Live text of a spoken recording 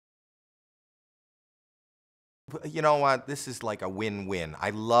You know what? This is like a win-win.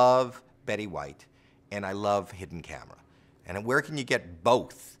 I love Betty White, and I love Hidden Camera. And where can you get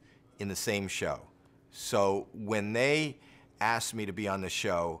both in the same show? So when they asked me to be on the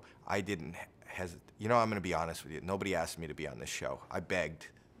show, I didn't hesitate. You know, I'm going to be honest with you. Nobody asked me to be on this show. I begged.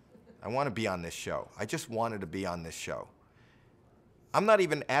 I want to be on this show. I just wanted to be on this show. I'm not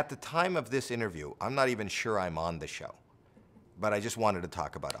even, at the time of this interview, I'm not even sure I'm on the show. But I just wanted to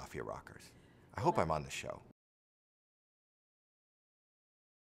talk about Off Your Rockers. I hope I'm on the show.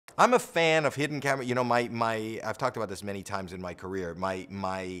 I'm a fan of Hidden Camera. You know, I've talked about this many times in my career.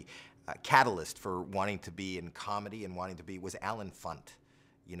 My catalyst for wanting to be in comedy and wanting to be was Alan Funt,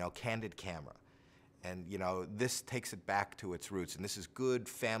 you know, Candid Camera. And, you know, this takes it back to its roots. And this is good,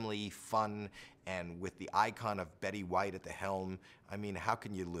 family, fun, and with the icon of Betty White at the helm, I mean, how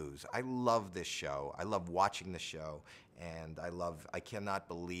can you lose? I love this show. I love watching the show. And I cannot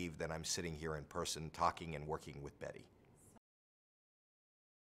believe that I'm sitting here in person talking and working with Betty.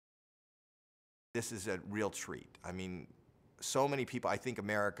 This is a real treat. I mean, so many people, I think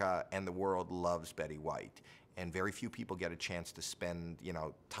America and the world loves Betty White, and very few people get a chance to spend, you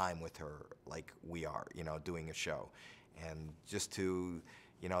know, time with her like we are, you know, doing a show. And just to,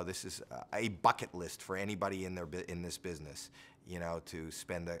 you know, this is a bucket list for anybody in this business, you know, to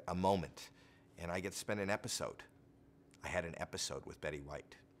spend a moment. And I get to spend an episode. I had an episode with Betty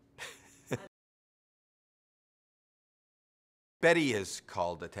White. Betty has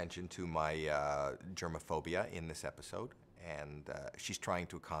called attention to my germophobia in this episode, and she's trying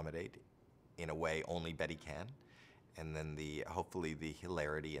to accommodate in a way only Betty can, and then hopefully the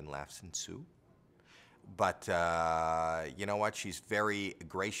hilarity and laughs ensue. But you know what? She's very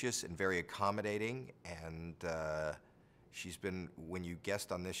gracious and very accommodating, and she's been, when you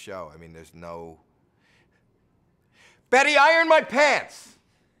guest on this show, I mean, there's no... Betty, iron my pants!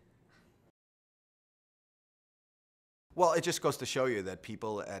 Well, it just goes to show you that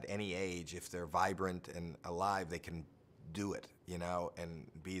people at any age, if they're vibrant and alive, they can do it, you know, and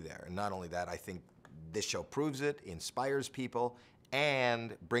be there. And not only that, I think this show proves it, inspires people,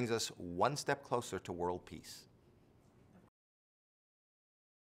 and brings us one step closer to world peace.